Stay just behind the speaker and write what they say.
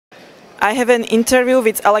I have an interview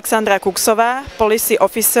with Alexandra Kuxova, Policy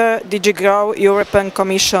Officer, DG Grow, European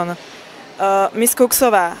Commission. Ms.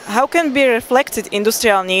 Kuxova, how can be reflected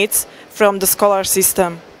industrial needs from the scholar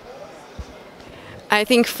system? I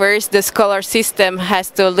think first the scholar system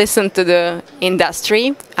has to listen to the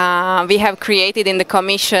industry. We have created in the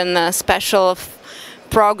Commission a special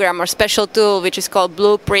program or special tool which is called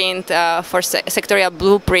Blueprint for sectorial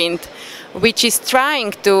blueprint, which is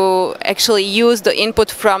trying to actually use the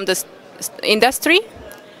input from the industry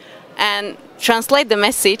and translate the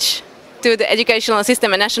message to the educational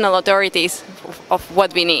system and national authorities of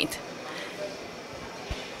what we need.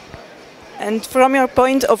 And from your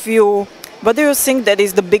point of view, what do you think that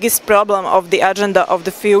is the biggest problem of the agenda of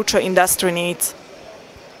the future industry needs?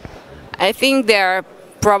 I think there are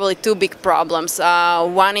probably two big problems.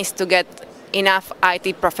 One is to get enough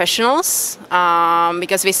IT professionals,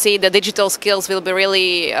 because we see the digital skills will be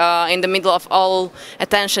really in the middle of all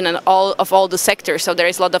attention and all the sectors. So there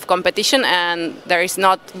is a lot of competition, and there is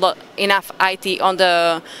not enough IT on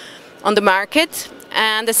the market.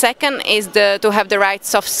 And the second is to have the right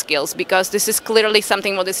soft skills, because this is clearly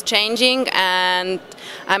something what is changing, and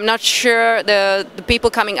I'm not sure the people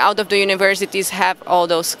coming out of the universities have all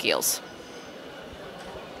those skills.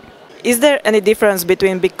 Is there any difference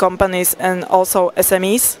between big companies and also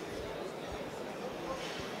SMEs?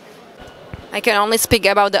 I can only speak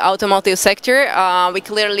about the automotive sector. We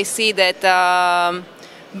clearly see that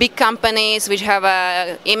big companies which have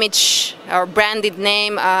an image or branded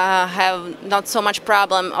name have not so much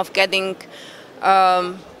problem of getting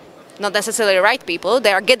not necessarily the right people.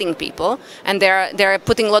 They are getting people, and they're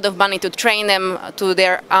putting a lot of money to train them to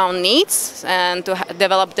their own needs and to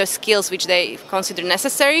develop the skills which they consider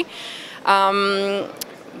necessary.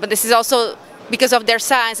 But this is also because of their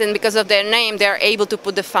size and because of their name, they are able to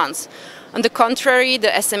put the funds. On the contrary, the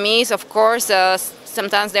SMEs, of course,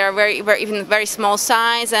 sometimes they are even very small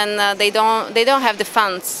size, and they don't have the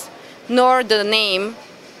funds nor the name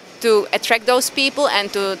to attract those people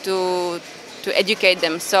and to educate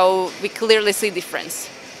them. So we clearly see difference.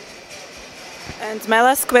 And my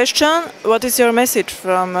last question, what is your message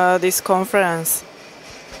from this conference?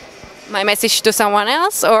 My message to someone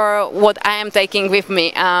else, or what I am taking with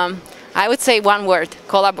me? I would say one word: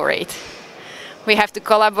 collaborate. We have to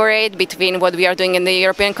collaborate between what we are doing in the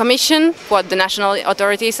European Commission, what the national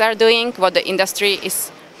authorities are doing, what the industry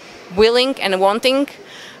is willing and wanting,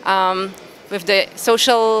 with the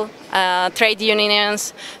social trade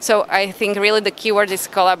unions. So I think really the key word is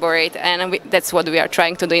collaborate, and that's what we are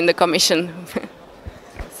trying to do in the Commission.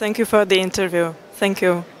 Thank you for the interview. Thank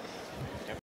you.